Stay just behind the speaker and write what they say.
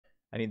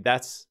I mean,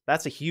 that's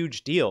a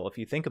huge deal if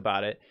you think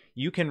about it.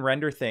 You can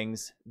render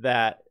things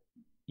that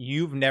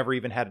you've never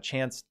even had a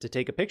chance to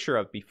take a picture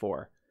of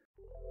before.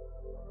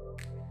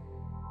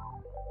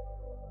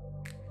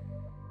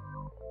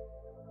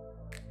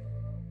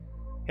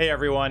 Hey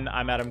everyone,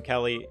 I'm Adam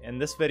Kelly. In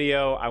this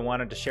video, I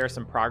wanted to share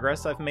some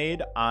progress I've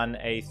made on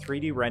a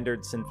 3D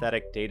rendered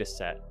synthetic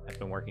dataset I've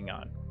been working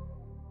on.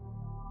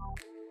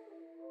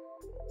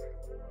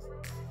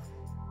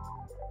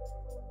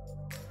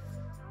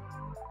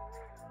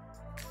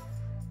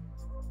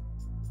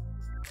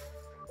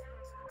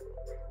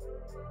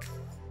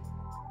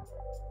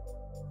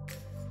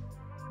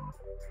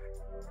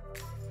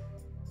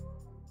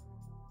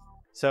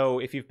 So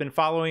if you've been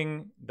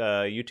following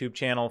the YouTube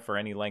channel for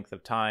any length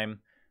of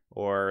time,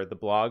 or the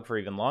blog for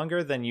even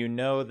longer, then you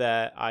know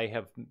that I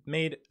have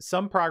made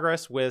some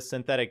progress with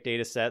synthetic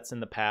datasets in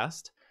the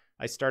past.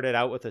 I started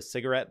out with a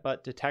cigarette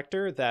butt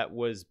detector that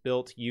was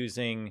built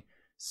using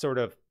sort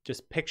of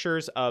just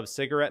pictures of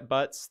cigarette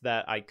butts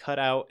that I cut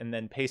out and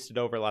then pasted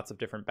over lots of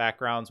different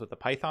backgrounds with a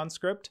Python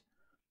script.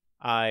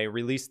 I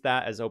released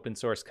that as open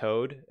source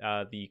code,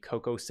 the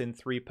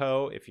CocoSynth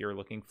repo, if you're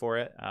looking for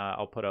it.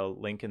 I'll put a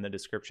link in the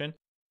description.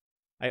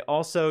 I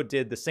also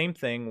did the same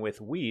thing with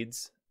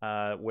weeds,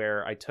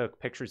 where I took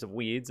pictures of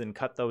weeds and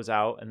cut those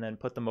out and then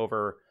put them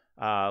over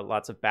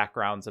lots of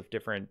backgrounds of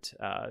different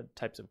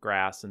types of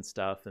grass and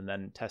stuff, and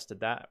then tested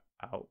that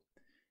out.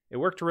 It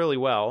worked really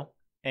well.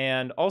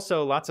 And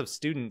also lots of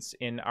students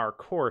in our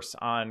course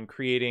on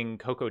creating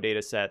Coco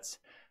datasets,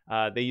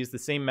 they use the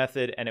same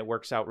method and it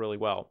works out really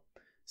well.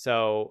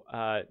 So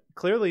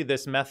clearly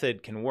this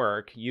method can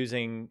work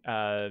using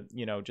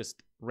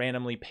just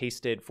randomly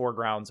pasted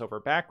foregrounds over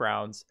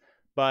backgrounds.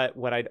 But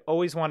what I'd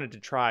always wanted to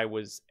try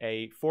was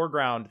a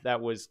foreground that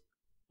was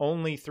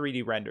only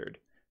 3D rendered,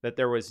 that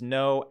there was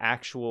no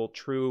actual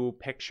true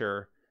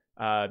picture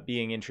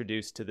being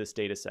introduced to this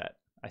data set.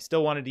 I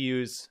still wanted to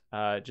use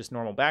just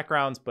normal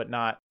backgrounds, but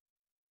not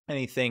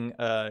anything,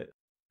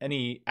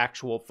 any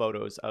actual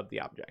photos of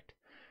the object.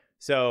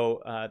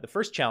 So the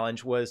first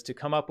challenge was to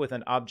come up with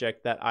an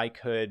object that I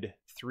could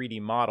 3D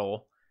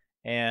model.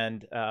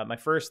 And my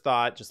first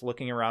thought, just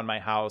looking around my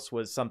house,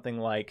 was something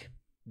like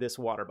this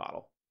water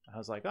bottle. I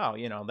was like, oh,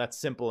 that's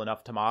simple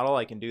enough to model.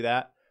 I can do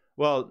that.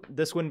 Well,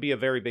 this wouldn't be a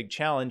very big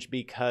challenge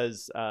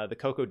because the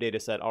Coco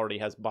dataset already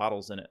has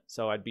bottles in it.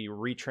 So I'd be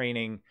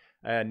retraining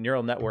a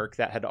neural network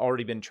that had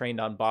already been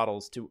trained on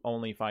bottles to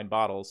only find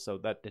bottles. So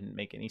that didn't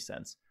make any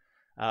sense.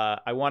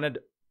 I wanted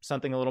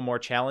something a little more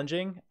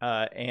challenging.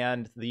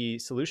 And the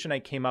solution I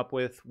came up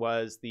with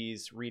was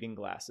these reading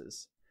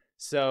glasses.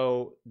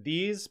 So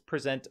these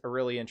present a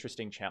really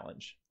interesting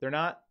challenge. They're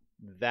not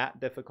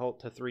that difficult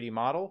to 3D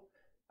model.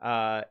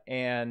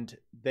 And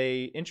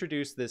they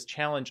introduce this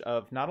challenge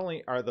of not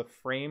only are the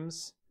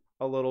frames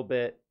a little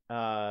bit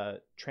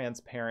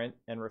transparent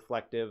and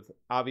reflective,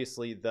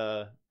 obviously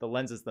the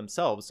lenses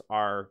themselves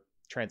are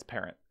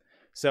transparent.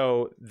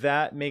 So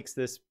that makes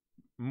this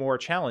more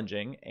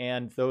challenging,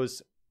 and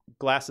those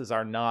glasses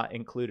are not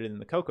included in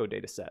the Coco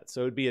dataset. So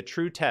it would be a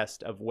true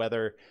test of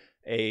whether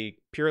a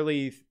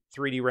purely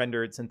 3D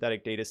rendered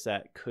synthetic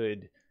dataset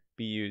could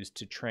be used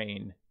to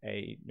train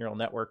a neural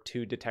network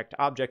to detect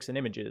objects and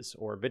images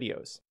or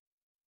videos.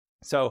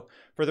 So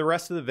for the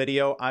rest of the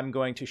video, I'm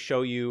going to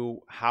show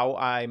you how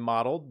I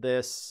modeled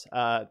this,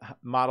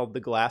 modeled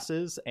the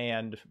glasses,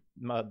 and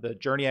the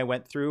journey I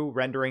went through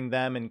rendering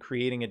them and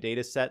creating a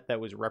data set that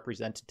was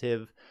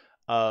representative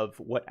of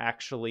what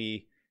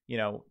actually,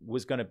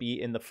 was going to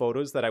be in the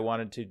photos that I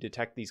wanted to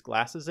detect these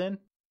glasses in,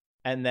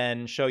 and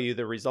then show you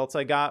the results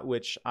I got,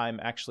 which I'm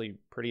actually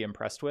pretty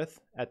impressed with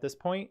at this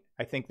point.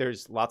 I think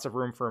there's lots of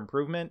room for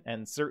improvement,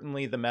 and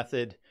certainly the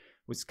method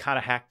was kind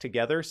of hacked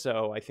together,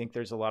 so I think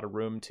there's a lot of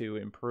room to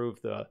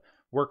improve the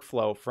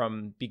workflow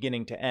from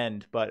beginning to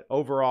end. But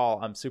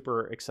overall, I'm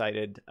super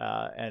excited,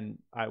 and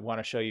I want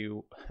to show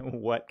you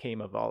what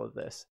came of all of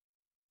this.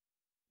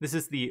 This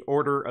is the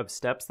order of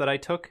steps that I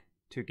took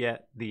to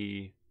get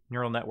the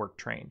neural network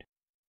trained.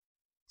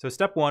 So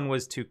step one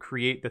was to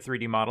create the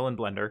 3D model in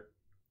Blender.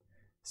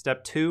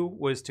 Step two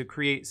was to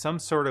create some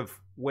sort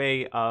of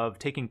way of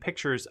taking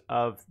pictures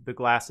of the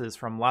glasses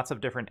from lots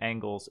of different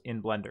angles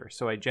in Blender.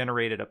 So I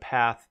generated a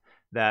path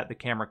that the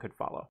camera could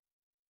follow.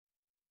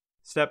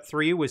 Step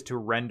three was to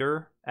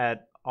render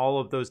at all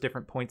of those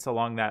different points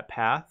along that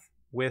path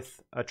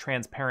with a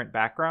transparent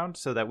background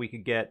so that we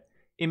could get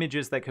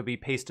images that could be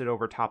pasted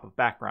over top of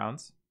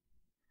backgrounds.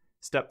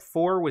 Step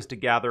four was to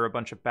gather a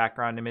bunch of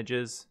background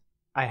images.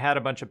 I had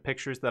a bunch of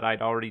pictures that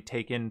I'd already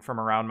taken from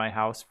around my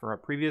house for a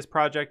previous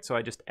project, so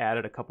I just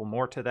added a couple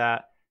more to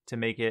that to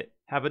make it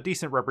have a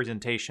decent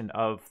representation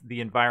of the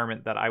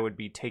environment that I would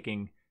be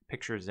taking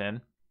pictures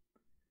in.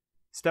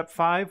 Step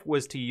five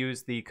was to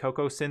use the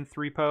CocoSynth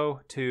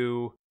repo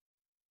to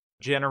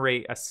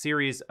generate a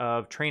series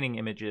of training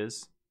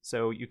images.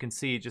 So you can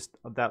see just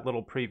that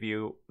little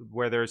preview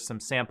where there's some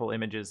sample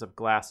images of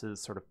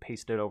glasses sort of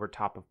pasted over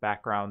top of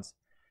backgrounds.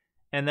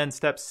 And then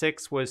step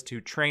six was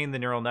to train the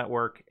neural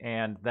network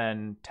and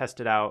then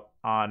test it out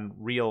on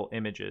real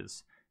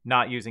images,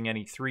 not using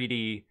any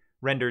 3D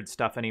rendered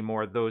stuff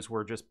anymore. Those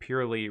were just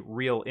purely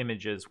real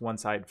images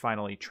once I'd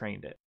finally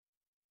trained it.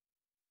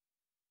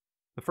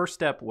 The first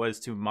step was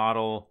to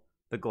model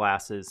the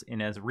glasses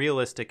in as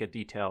realistic a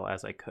detail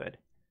as I could.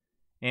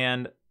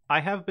 And I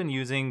have been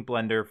using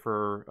Blender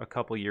for a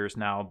couple years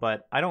now,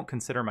 but I don't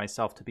consider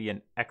myself to be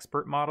an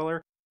expert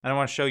modeler. And I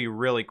want to show you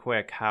really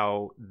quick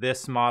how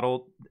this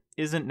model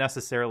isn't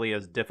necessarily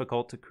as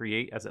difficult to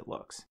create as it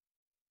looks.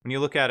 When you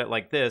look at it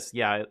like this,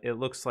 yeah, it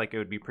looks like it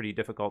would be pretty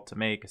difficult to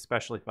make,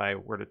 especially if I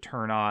were to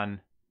turn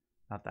on,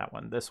 not that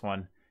one, this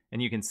one,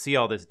 and you can see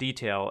all this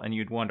detail and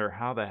you'd wonder,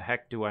 how the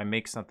heck do I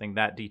make something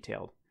that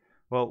detailed?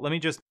 Well, let me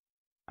just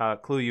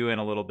clue you in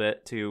a little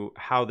bit to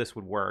how this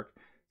would work.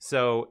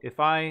 So if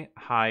I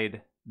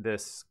hide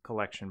this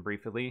collection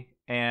briefly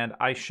and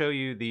I show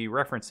you the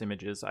reference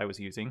images I was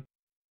using,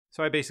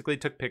 so I basically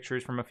took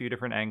pictures from a few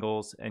different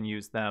angles and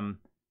used them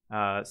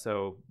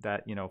so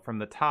that, you know, from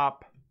the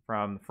top,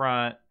 from the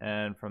front,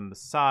 and from the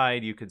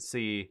side, you could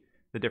see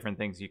the different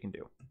things you can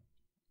do.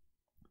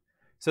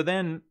 So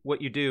then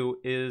what you do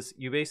is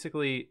you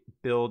basically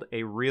build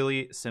a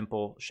really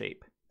simple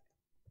shape.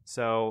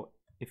 So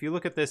if you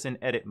look at this in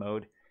edit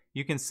mode,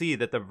 you can see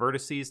that the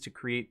vertices to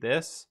create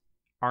this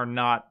are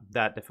not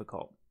that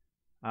difficult.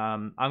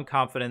 I'm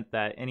confident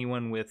that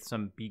anyone with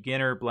some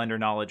beginner Blender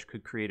knowledge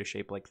could create a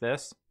shape like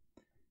this.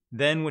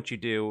 Then what you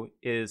do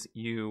is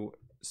you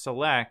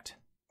select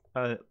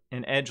an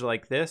edge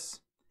like this,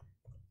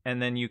 and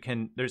then you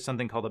can, there's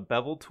something called a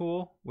bevel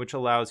tool, which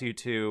allows you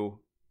to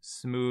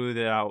smooth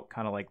it out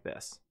kind of like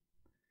this.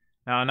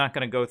 Now, I'm not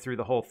going to go through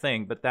the whole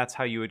thing, but that's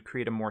how you would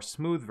create a more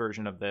smooth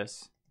version of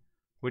this,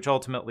 which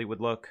ultimately would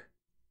look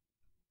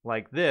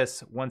like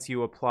this once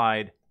you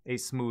applied a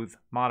smooth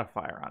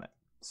modifier on it.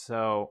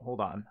 So hold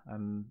on,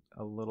 I'm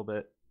a little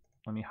bit,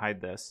 let me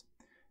hide this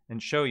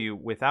and show you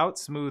without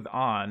smooth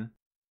on.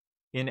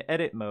 In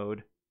edit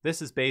mode,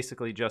 this is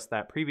basically just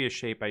that previous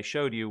shape I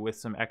showed you with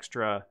some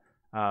extra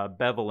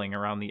beveling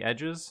around the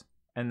edges.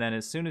 And then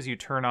as soon as you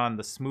turn on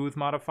the smooth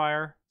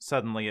modifier,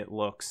 suddenly it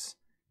looks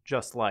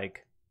just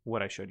like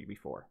what I showed you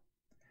before.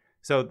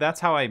 So that's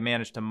how I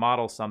managed to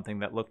model something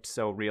that looked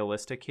so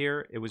realistic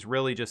here. It was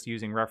really just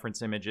using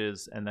reference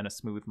images and then a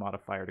smooth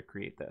modifier to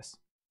create this.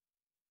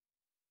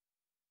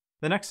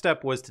 The next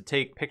step was to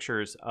take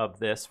pictures of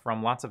this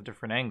from lots of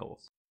different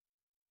angles.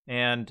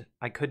 And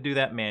I could do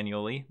that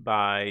manually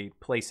by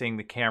placing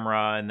the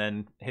camera and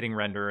then hitting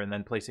render and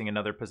then placing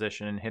another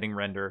position and hitting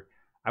render.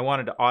 I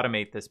wanted to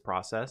automate this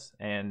process,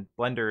 and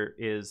Blender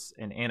is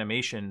an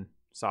animation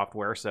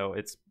software, so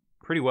it's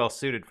pretty well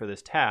suited for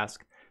this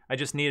task. I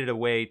just needed a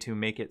way to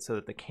make it so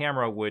that the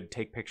camera would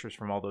take pictures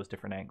from all those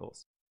different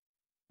angles.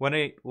 What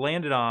I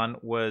landed on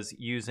was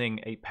using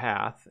a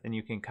path, and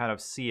you can kind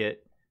of see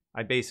it.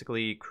 I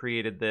basically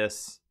created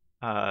this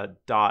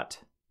dot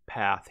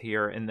path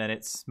here, and then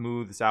it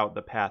smooths out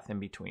the path in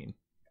between.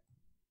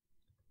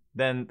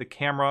 Then the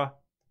camera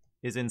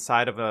is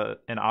inside of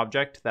an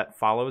object that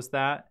follows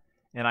that,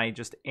 and I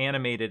just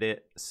animated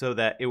it so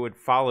that it would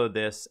follow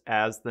this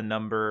as the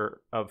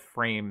number of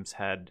frames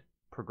had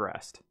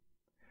progressed.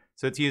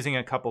 So it's using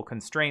a couple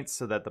constraints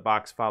so that the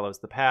box follows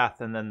the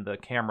path, and then the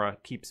camera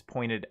keeps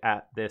pointed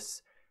at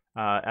this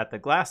at the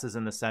glasses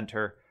in the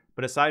center.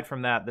 But aside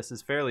from that, this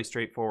is fairly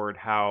straightforward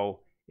how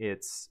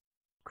it's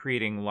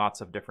creating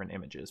lots of different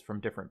images from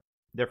different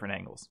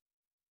angles.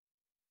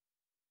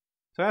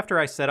 So after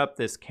I set up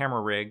this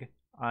camera rig,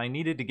 I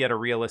needed to get a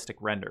realistic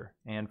render,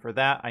 and for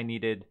that I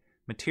needed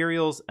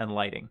materials and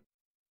lighting.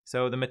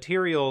 So the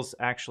materials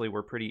actually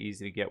were pretty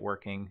easy to get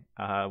working.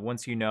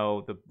 Once you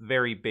know the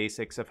very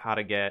basics of how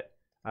to get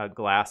a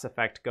glass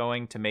effect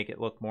going to make it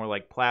look more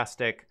like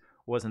plastic,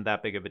 wasn't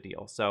that big of a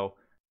deal. So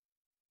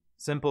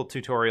simple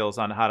tutorials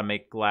on how to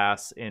make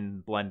glass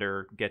in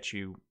Blender get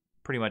you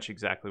pretty much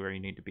exactly where you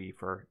need to be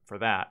for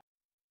that.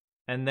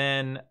 And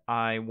then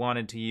I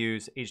wanted to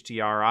use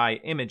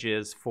HDRI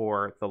images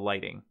for the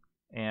lighting.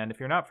 And if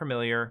you're not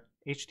familiar,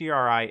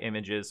 HDRI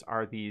images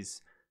are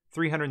these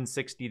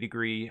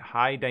 360-degree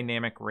high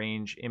dynamic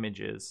range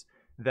images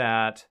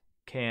that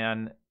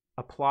can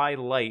apply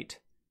light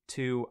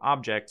to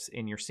objects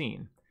in your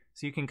scene.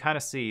 So you can kind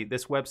of see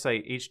this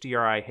website,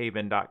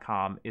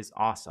 hdrihaven.com, is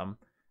awesome.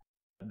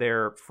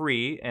 They're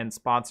free and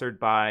sponsored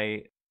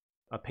by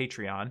a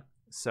Patreon.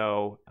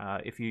 So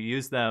if you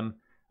use them,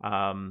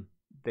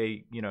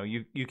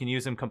 you can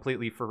use them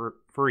completely for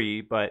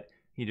free, but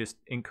he just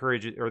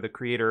encourages, or the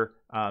creator,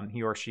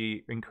 he or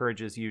she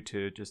encourages you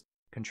to just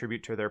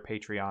contribute to their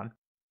Patreon.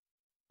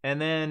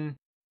 And then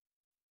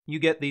you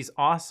get these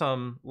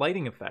awesome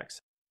lighting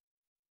effects.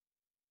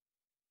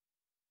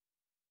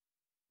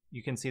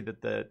 You can see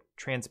that the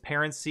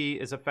transparency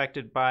is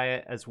affected by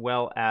it, as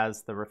well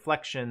as the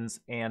reflections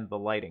and the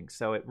lighting.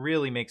 So it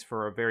really makes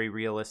for a very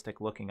realistic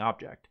looking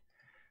object.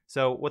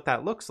 So what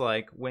that looks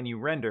like when you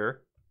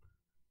render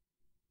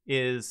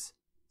is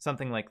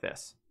something like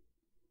this.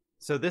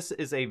 So this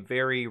is a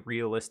very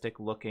realistic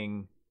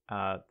looking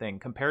thing.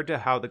 Compared to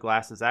how the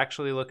glasses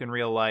actually look in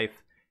real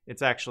life,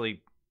 it's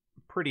actually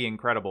pretty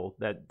incredible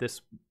that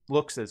this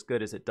looks as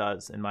good as it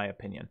does, in my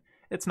opinion.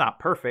 It's not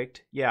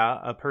perfect. Yeah,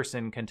 a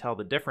person can tell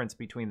the difference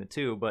between the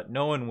two, but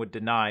no one would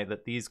deny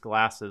that these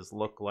glasses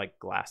look like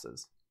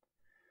glasses.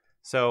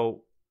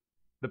 So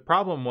the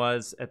problem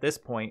was, at this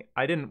point,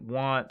 I didn't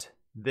want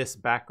this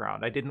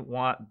background. I didn't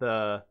want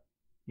the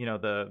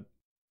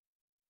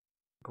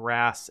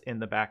grass in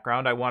the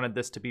background. I wanted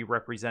this to be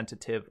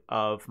representative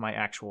of my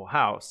actual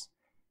house,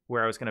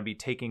 where I was going to be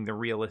taking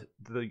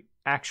the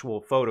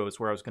actual photos,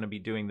 where I was going to be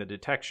doing the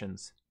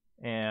detections.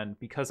 And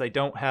because I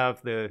don't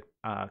have the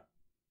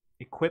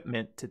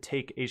equipment to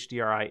take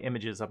HDRI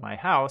images of my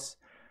house,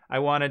 I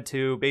wanted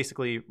to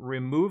basically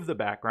remove the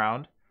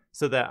background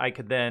so that I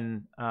could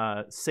then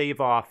save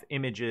off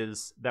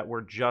images that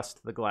were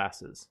just the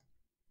glasses.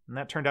 And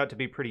that turned out to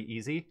be pretty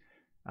easy.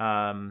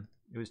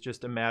 It was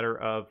just a matter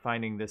of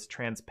finding this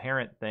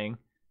transparent thing.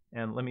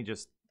 And let me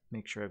just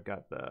make sure I've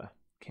got the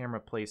camera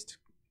placed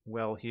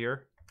well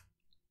here.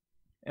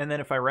 And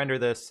then if I render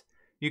this,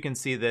 you can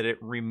see that it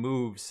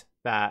removes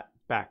that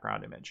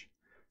background image.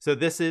 So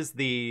this is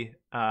the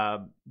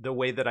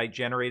way that I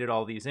generated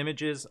all these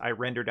images. I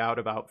rendered out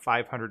about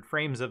 500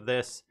 frames of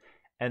this,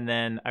 and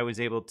then I was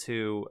able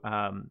to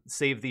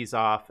save these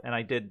off. And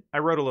I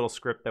wrote a little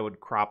script that would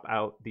crop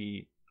out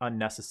the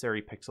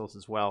unnecessary pixels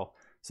as well,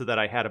 so that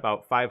I had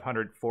about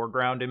 500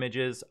 foreground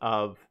images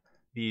of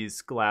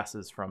these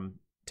glasses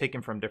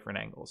taken from different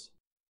angles.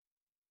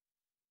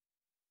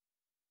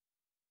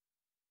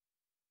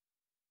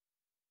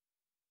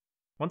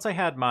 Once I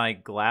had my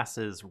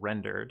glasses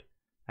rendered,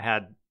 I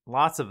had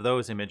lots of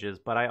those images,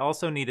 but I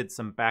also needed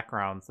some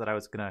backgrounds that I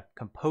was going to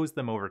compose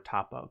them over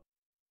top of.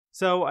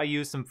 So I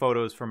used some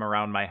photos from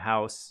around my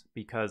house,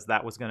 because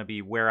that was going to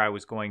be where I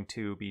was going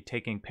to be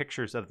taking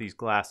pictures of these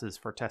glasses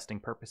for testing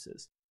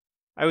purposes.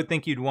 I would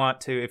think you'd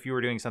want to, if you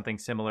were doing something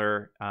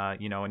similar,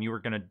 and you were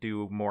going to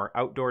do more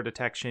outdoor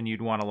detection,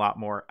 you'd want a lot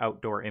more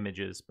outdoor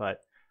images,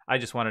 but I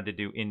just wanted to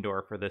do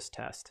indoor for this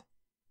test.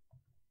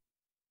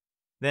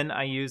 Then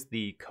I used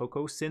the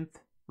CocoSynth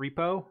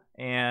repo,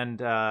 and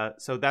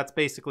so that's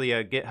basically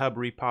a GitHub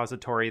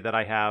repository that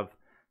I have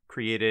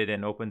created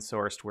and open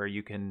sourced, where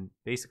you can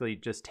basically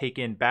just take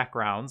in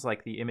backgrounds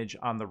like the image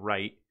on the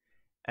right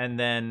and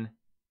then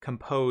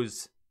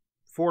compose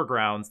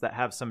foregrounds that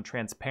have some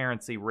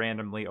transparency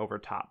randomly over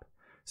top.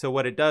 So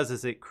what it does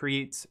is it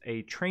creates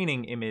a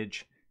training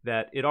image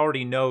that it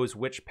already knows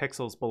which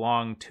pixels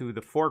belong to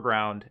the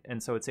foreground,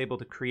 and so it's able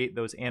to create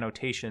those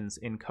annotations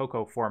in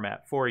Coco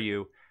format for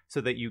you so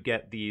that you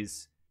get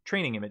these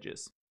training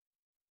images.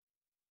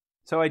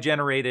 So I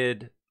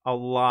generated a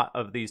lot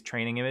of these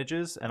training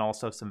images and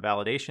also some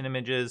validation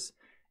images,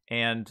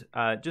 and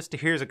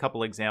here's a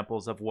couple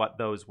examples of what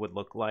those would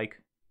look like.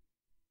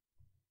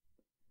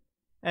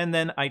 And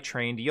then I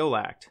trained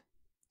YOLACT.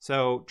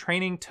 So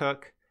training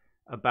took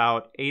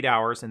about 8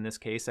 hours in this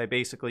case. I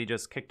basically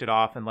just kicked it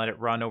off and let it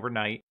run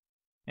overnight.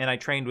 And I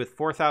trained with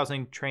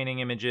 4,000 training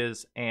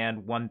images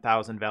and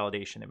 1,000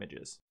 validation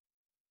images.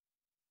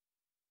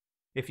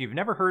 If you've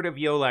never heard of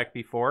YOLACT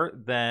before,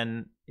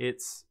 then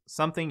it's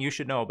something you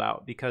should know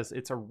about, because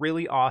it's a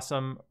really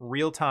awesome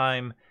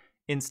real-time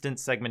instant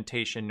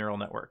segmentation neural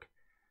network.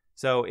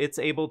 So it's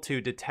able to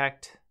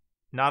detect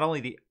not only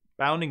the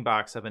bounding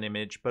box of an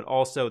image, but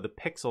also the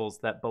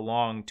pixels that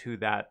belong to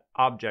that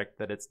object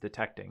that it's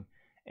detecting.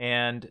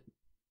 And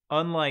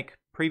unlike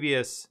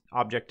previous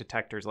object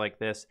detectors like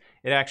this,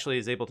 it actually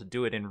is able to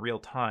do it in real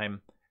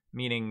time,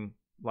 meaning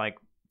like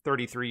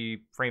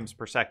 33 frames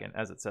per second,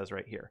 as it says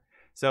right here.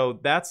 So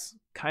that's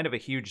kind of a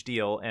huge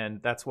deal,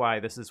 and that's why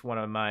this is one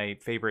of my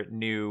favorite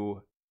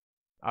new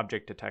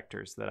object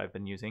detectors that I've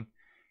been using.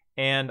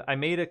 And I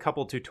made a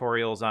couple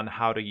tutorials on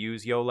how to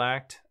use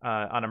YOLACT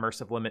on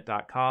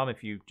immersivelimit.com.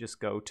 If you just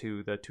go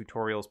to the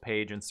tutorials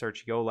page and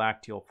search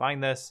YOLACT, you'll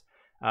find this.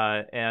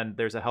 And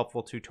there's a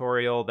helpful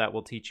tutorial that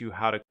will teach you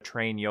how to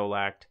train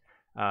YOLACT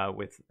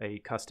with a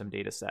custom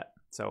data set.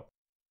 So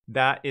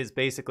that is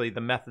basically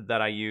the method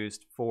that I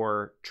used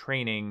for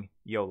training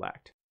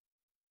YOLACT.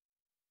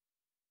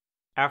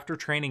 After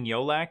training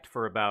YOLACT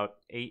for about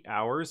 8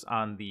 hours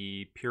on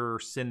the pure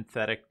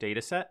synthetic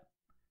dataset,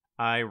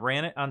 I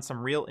ran it on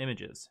some real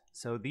images.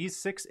 So these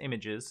 6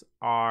 images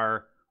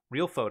are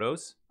real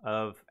photos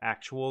of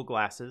actual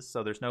glasses.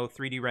 So there's no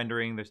 3D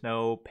rendering, there's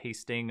no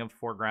pasting of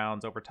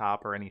foregrounds over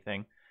top or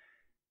anything.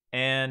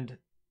 And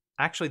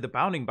actually the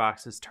bounding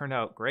boxes turned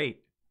out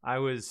great. I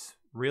was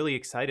really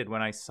excited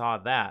when I saw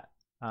that.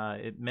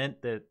 It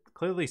meant that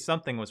clearly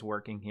something was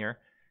working here.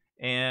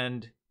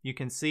 And you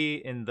can see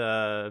in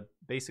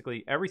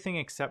basically everything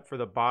except for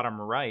the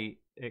bottom right,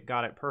 it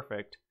got it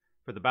perfect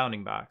for the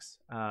bounding box.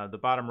 The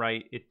bottom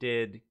right, it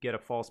did get a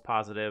false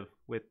positive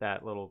with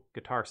that little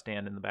guitar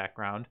stand in the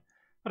background,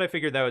 but I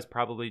figured that was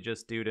probably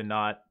just due to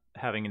not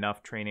having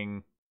enough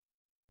training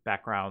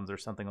backgrounds or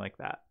something like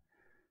that.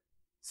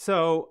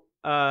 So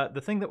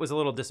the thing that was a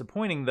little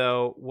disappointing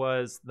though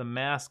was the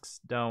masks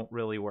don't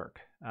really work.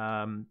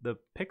 The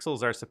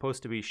pixels are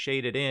supposed to be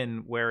shaded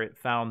in where it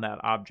found that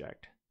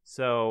object.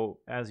 So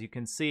as you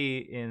can see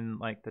in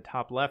like the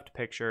top left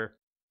picture,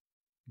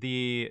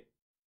 the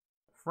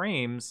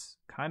frames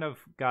kind of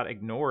got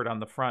ignored on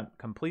the front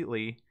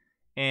completely,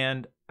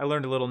 And I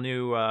learned a little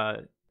new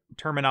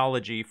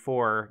terminology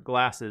for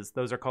glasses.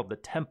 Those are called the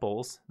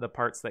temples, the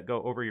parts that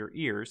go over your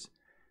ears.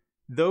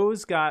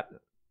 Those got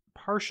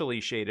partially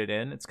shaded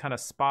in. It's kind of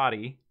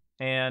spotty,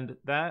 and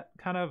that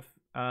kind of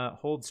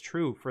holds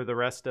true for the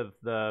rest of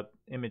the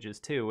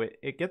images too.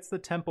 It gets the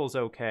temples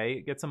okay.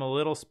 It gets them a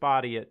little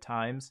spotty at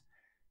times,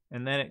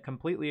 and then it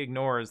completely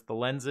ignores the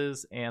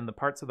lenses and the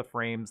parts of the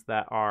frames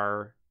that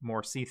are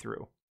more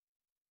see-through.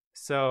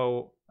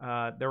 So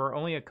there were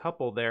only a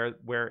couple there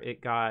where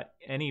it got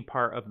any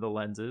part of the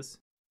lenses,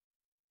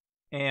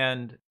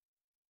 and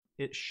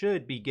it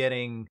should be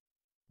getting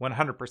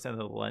 100% of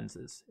the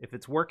lenses. If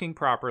it's working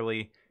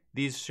properly,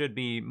 these should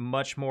be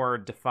much more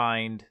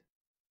defined,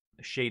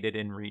 shaded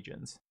in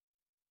regions.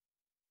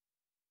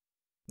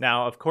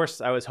 Now, of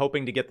course, I was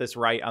hoping to get this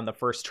right on the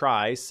first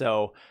try,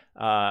 so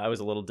I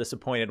was a little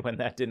disappointed when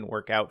that didn't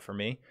work out for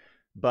me.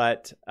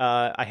 But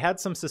I had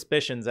some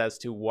suspicions as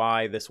to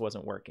why this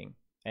wasn't working.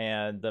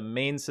 And the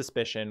main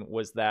suspicion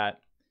was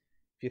that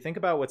if you think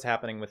about what's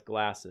happening with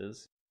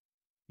glasses,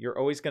 you're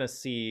always going to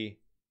see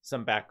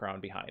some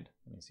background behind.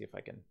 Let me see if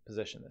I can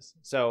position this.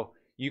 So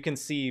you can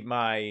see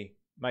my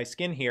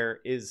skin here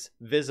is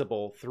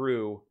visible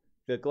through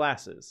the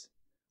glasses.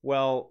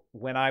 Well,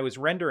 when I was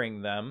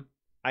rendering them,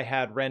 I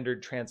had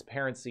rendered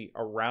transparency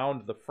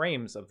around the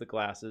frames of the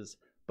glasses,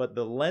 but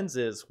the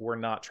lenses were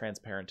not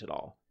transparent at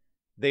all.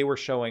 They were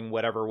showing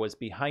whatever was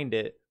behind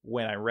it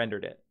when I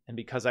rendered it. And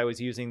because I was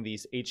using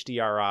these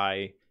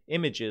HDRI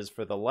images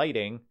for the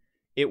lighting,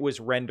 it was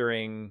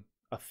rendering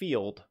a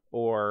field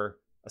or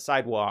a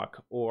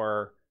sidewalk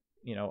or,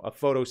 you know, a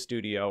photo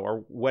studio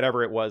or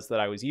whatever it was that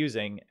I was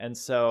using. And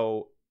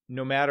so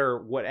no matter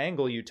what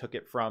angle you took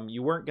it from,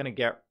 you weren't going to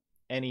get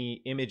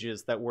any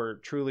images that were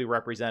truly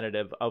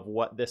representative of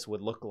what this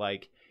would look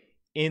like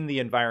in the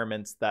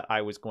environments that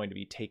I was going to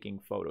be taking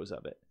photos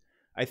of it.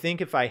 I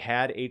think if I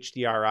had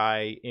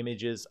HDRI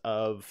images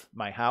of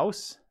my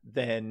house,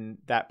 then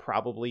that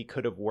probably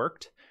could have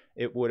worked.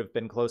 It would have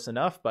been close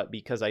enough, but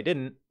because I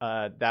didn't,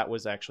 that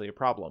was actually a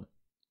problem.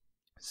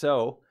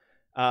 So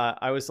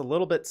I was a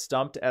little bit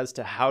stumped as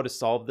to how to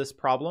solve this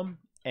problem.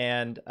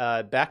 And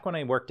back when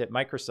I worked at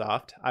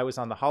Microsoft, I was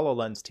on the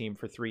HoloLens team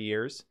for 3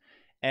 years.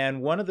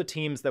 And one of the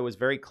teams that was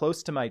very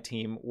close to my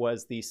team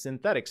was the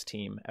synthetics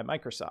team at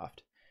Microsoft.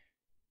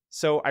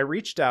 So I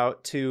reached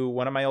out to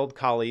one of my old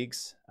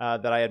colleagues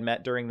that I had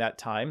met during that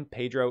time,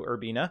 Pedro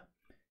Urbina,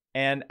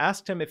 and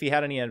asked him if he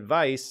had any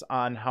advice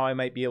on how I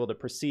might be able to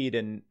proceed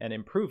and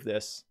improve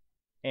this.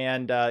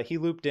 And he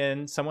looped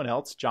in someone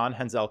else, John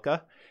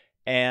Hanzelka,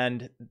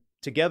 and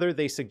together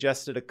they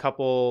suggested a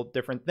couple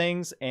different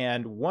things.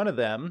 And one of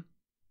them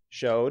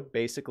showed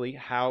basically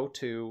how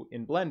to,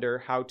 in Blender,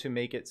 how to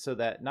make it so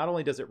that not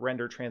only does it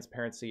render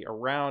transparency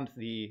around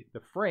the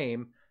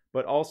frame,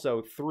 but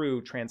also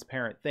through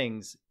transparent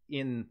things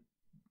in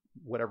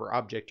whatever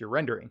object you're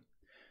rendering.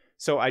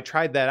 So I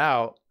tried that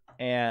out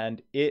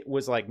and it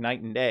was like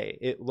night and day.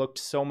 It looked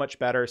so much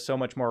better, so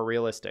much more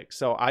realistic.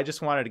 So I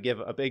just wanted to give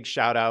a big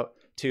shout out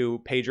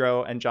to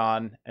Pedro and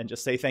John and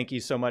just say thank you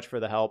so much for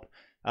the help.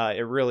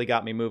 It really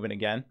got me moving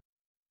again.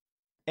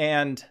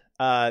 And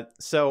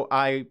so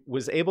I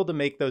was able to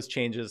make those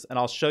changes, and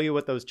I'll show you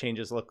what those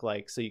changes look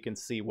like so you can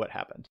see what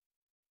happened.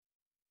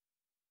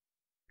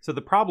 So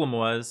the problem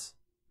was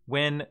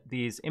when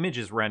these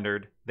images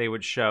rendered, they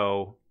would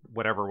show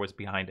whatever was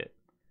behind it.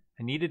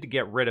 I needed to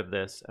get rid of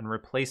this and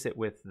replace it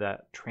with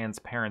that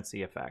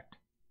transparency effect.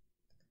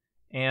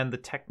 And the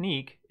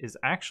technique is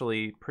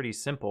actually pretty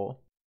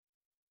simple.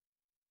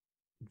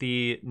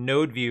 The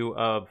node view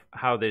of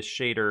how this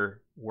shader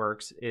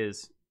works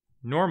is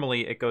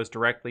normally it goes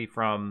directly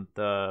from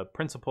the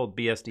principled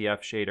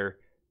BSDF shader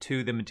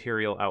to the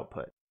material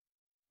output.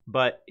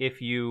 But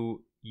if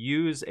you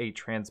use a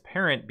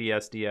transparent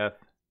BSDF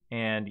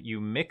and you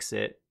mix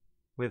it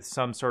with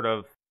some sort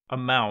of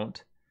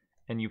amount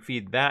and you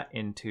feed that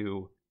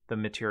into the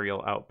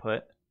material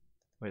output,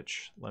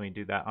 which let me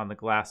do that on the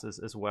glasses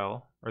as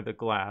well, or the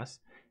glass,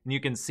 and you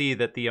can see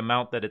that the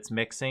amount that it's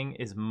mixing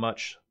is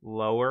much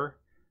lower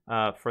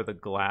for the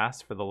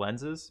glass, for the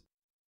lenses.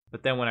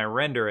 But then when I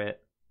render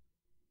it,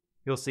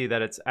 you'll see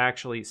that it's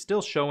actually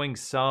still showing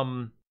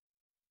some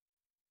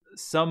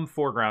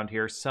foreground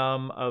here,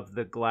 some of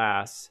the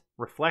glass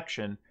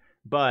reflection,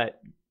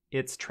 but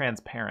it's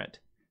transparent,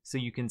 so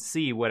you can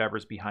see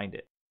whatever's behind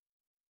it.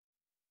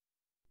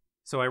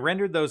 So I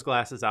rendered those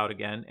glasses out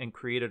again and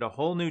created a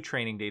whole new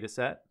training data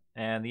set,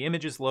 and the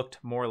images looked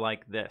more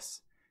like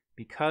this.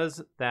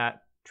 Because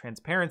that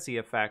transparency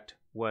effect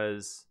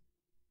was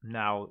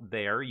now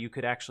there, you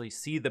could actually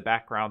see the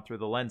background through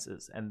the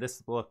lenses, and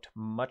this looked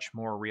much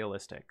more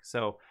realistic.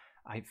 So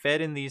I fed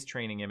in these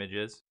training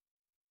images.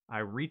 I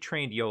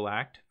retrained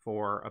YOLACT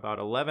for about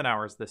 11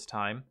 hours this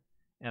time,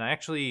 and I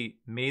actually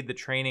made the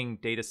training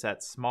data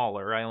set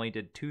smaller. I only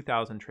did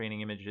 2,000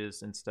 training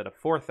images instead of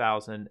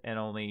 4,000, and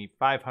only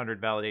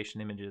 500 validation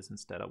images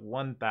instead of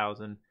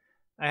 1,000.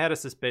 I had a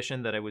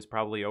suspicion that it was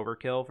probably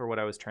overkill for what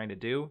I was trying to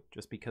do,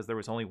 just because there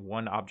was only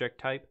one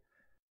object type.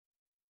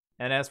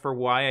 And as for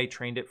why I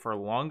trained it for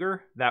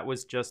longer, that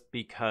was just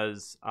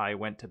because I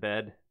went to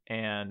bed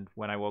and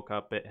when I woke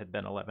up, it had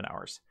been 11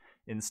 hours.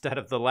 Instead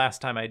of the last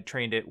time I'd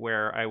trained it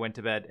where I went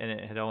to bed and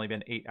it had only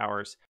been 8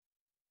 hours.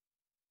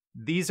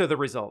 These are the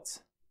results.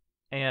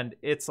 And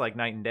it's like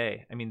night and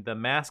day. I mean, the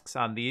masks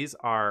on these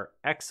are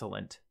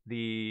excellent.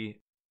 The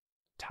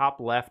top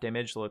left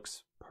image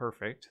looks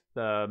perfect.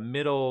 The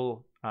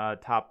middle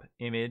top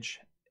image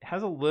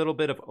has a little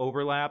bit of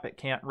overlap. It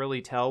can't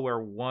really tell where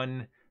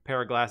one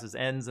pair of glasses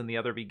ends and the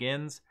other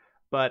begins,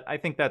 but I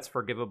think that's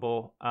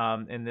forgivable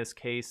in this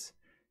case.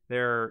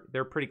 They're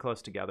pretty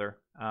close together.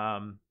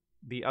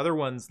 The other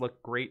ones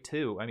look great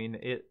too. I mean,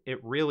 it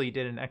really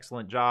did an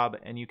excellent job,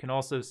 and you can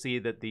also see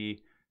that the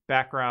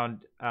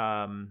background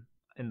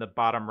in the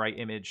bottom right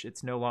image,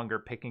 it's no longer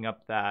picking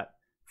up that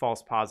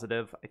false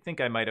positive. I think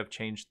I might have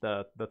changed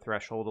the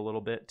threshold a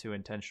little bit to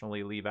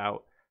intentionally leave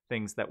out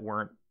things that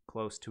weren't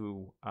close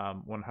to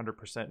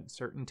 100%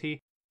 certainty.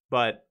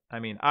 But I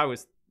mean, I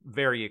was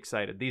very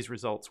excited. These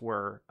results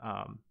were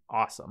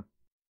awesome.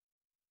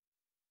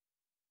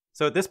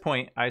 So at this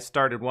point, I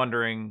started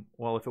wondering,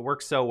 well, if it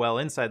works so well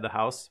inside the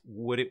house,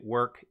 would it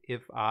work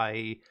if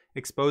I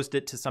exposed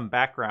it to some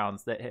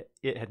backgrounds that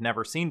it had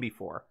never seen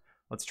before?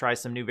 Let's try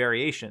some new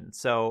variation.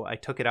 So I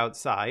took it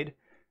outside,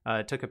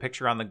 took a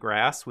picture on the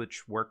grass,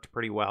 which worked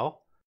pretty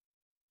well.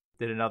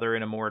 Did another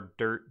in a more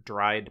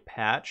dirt-dried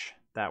patch.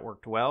 That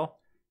worked well.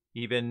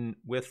 Even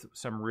with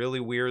some really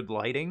weird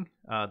lighting,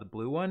 the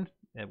blue one,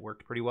 it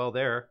worked pretty well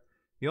there.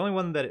 The only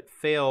one that it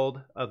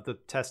failed of the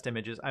test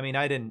images, I mean,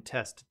 I didn't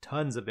test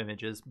tons of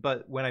images,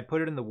 but when I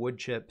put it in the wood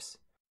chips,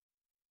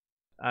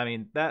 I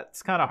mean,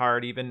 that's kind of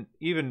hard.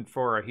 Even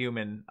for a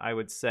human, I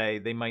would say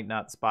they might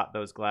not spot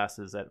those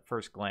glasses at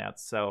first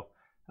glance. So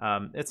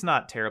it's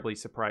not terribly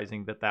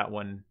surprising that that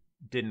one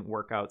didn't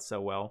work out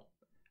so well.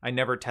 I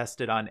never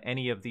tested on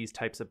any of these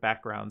types of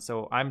backgrounds,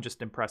 so I'm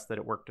just impressed that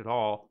it worked at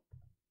all.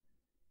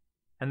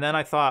 And then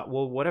I thought,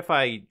 well, what if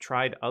I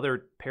tried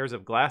other pairs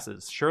of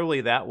glasses?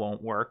 Surely that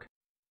won't work.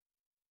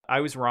 I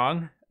was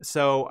wrong.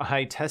 So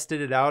I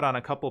tested it out on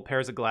a couple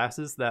pairs of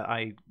glasses that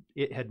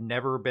it had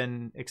never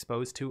been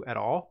exposed to at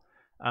all.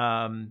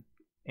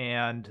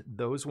 And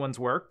those ones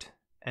worked.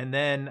 And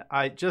then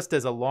just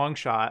as a long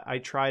shot, I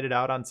tried it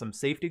out on some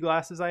safety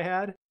glasses I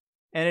had,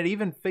 and it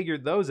even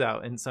figured those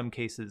out in some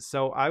cases.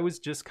 So I was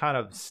just kind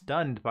of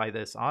stunned by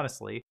this,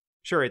 honestly.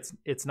 Sure,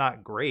 it's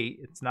not great.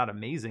 It's not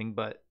amazing,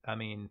 but I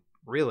mean,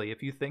 really,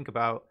 if you think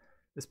about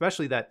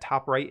especially that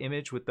top right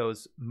image with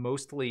those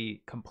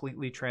mostly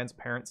completely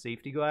transparent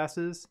safety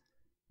glasses,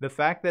 the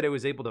fact that it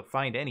was able to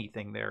find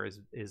anything there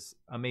is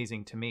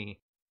amazing to me.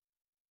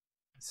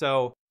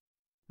 So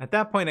at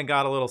that point, I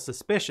got a little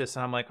suspicious,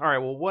 and I'm like, all right,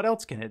 well, what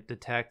else can it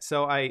detect?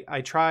 So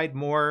I tried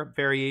more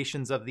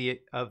variations of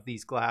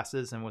these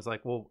glasses and was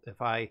like, well,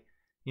 if I,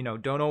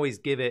 don't always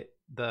give it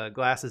the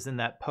glasses in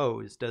that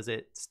pose, does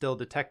it still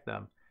detect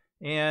them?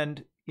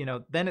 And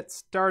then it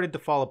started to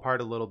fall apart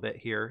a little bit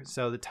here.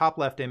 So the top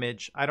left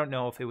image, I don't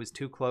know if it was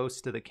too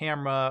close to the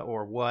camera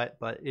or what,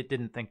 but it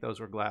didn't think those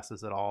were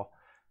glasses at all.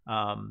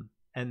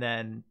 And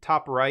then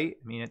top right,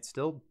 I mean, it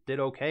still did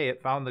okay.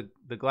 It found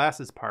the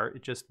glasses part.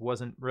 It just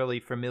wasn't really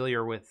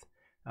familiar with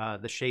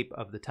the shape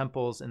of the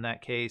temples in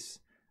that case.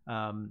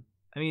 I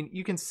mean,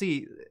 you can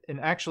see, and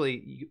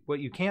actually what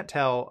you can't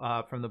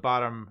tell from the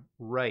bottom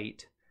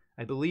right,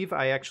 I believe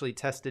I actually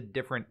tested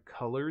different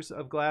colors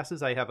of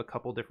glasses. I have a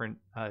couple different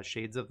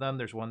shades of them.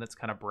 There's one that's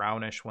kind of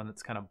brownish, one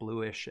that's kind of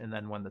bluish, and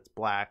then one that's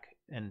black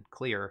and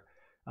clear.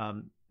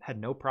 Had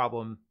no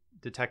problem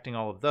detecting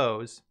all of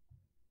those.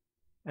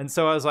 And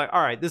so I was like,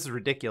 all right, this is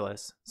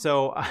ridiculous.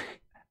 So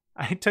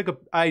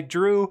I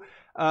drew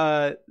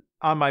on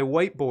my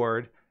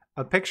whiteboard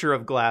a picture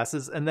of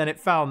glasses, and then it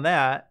found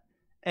that,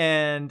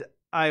 and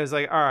I was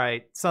like, all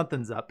right,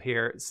 something's up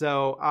here.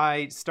 So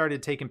I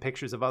started taking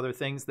pictures of other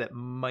things that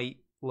might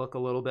look a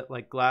little bit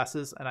like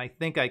glasses, and I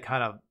think I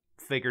kind of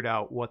figured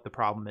out what the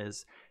problem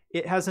is.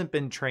 It hasn't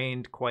been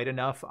trained quite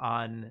enough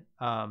on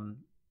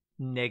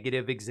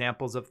negative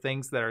examples of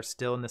things that are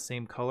still in the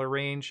same color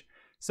range.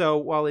 So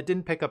while it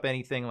didn't pick up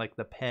anything like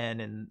the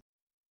pen and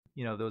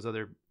those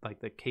other,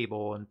 like the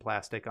cable and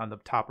plastic on the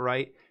top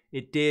right,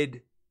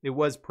 it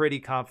was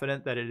pretty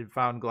confident that it had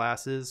found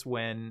glasses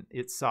when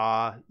it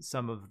saw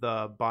some of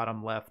the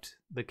bottom left,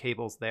 the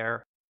cables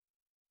there,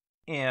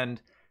 and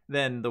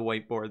then the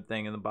whiteboard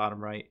thing in the bottom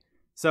right.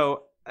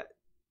 So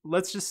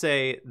let's just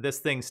say this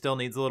thing still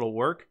needs a little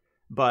work,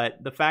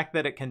 but the fact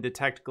that it can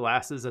detect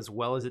glasses as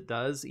well as it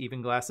does,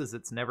 even glasses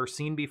it's never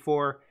seen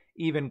before,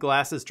 even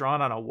glasses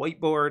drawn on a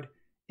whiteboard,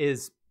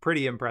 is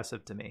pretty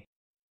impressive to me.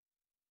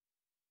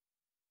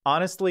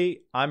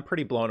 Honestly, I'm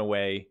pretty blown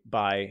away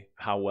by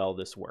how well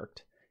this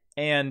worked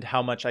and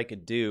how much I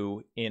could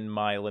do in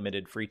my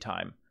limited free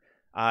time.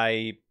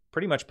 I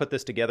pretty much put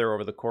this together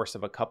over the course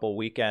of a couple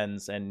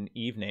weekends and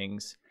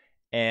evenings,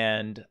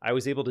 and I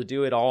was able to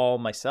do it all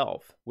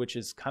myself, which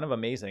is kind of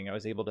amazing. I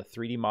was able to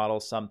 3D model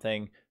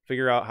something,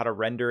 figure out how to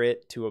render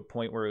it to a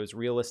point where it was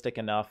realistic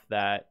enough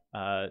that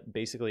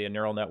basically a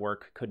neural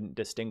network couldn't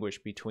distinguish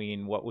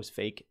between what was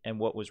fake and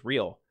what was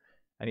real.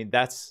 I mean,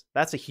 that's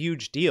a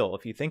huge deal.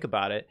 If you think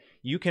about it,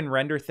 you can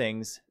render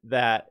things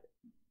that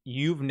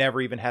you've never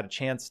even had a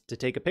chance to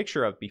take a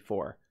picture of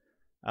before.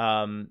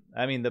 I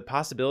mean, the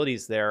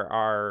possibilities there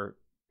are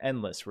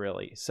endless,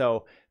 really.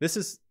 So this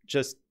is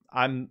just,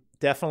 I'm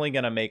definitely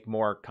going to make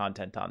more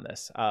content on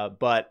this.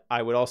 But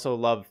I would also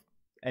love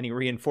any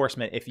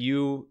reinforcement. If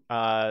you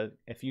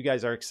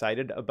guys are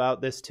excited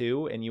about this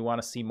too, and you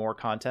want to see more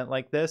content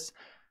like this,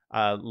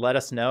 let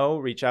us know.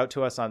 Reach out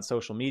to us on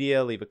social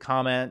media, leave a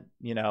comment,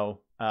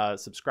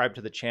 subscribe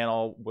to the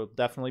channel. We'll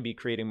definitely be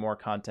creating more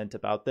content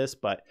about this,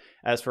 but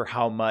as for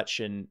how much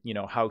and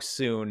how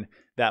soon,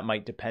 that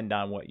might depend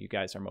on what you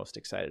guys are most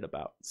excited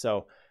about.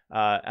 So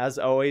as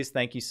always,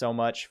 thank you so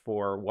much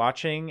for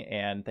watching,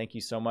 and thank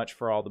you so much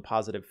for all the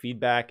positive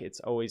feedback. It's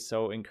always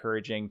so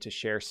encouraging to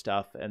share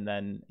stuff and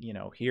then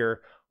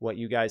hear what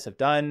you guys have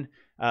done,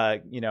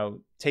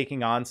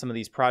 taking on some of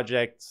these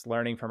projects,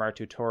 learning from our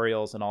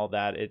tutorials and all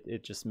that.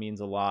 It just means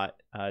a lot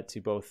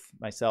to both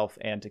myself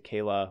and to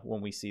Kayla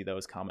when we see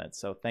those comments.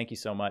 So thank you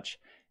so much,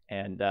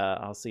 and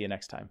I'll see you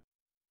next time.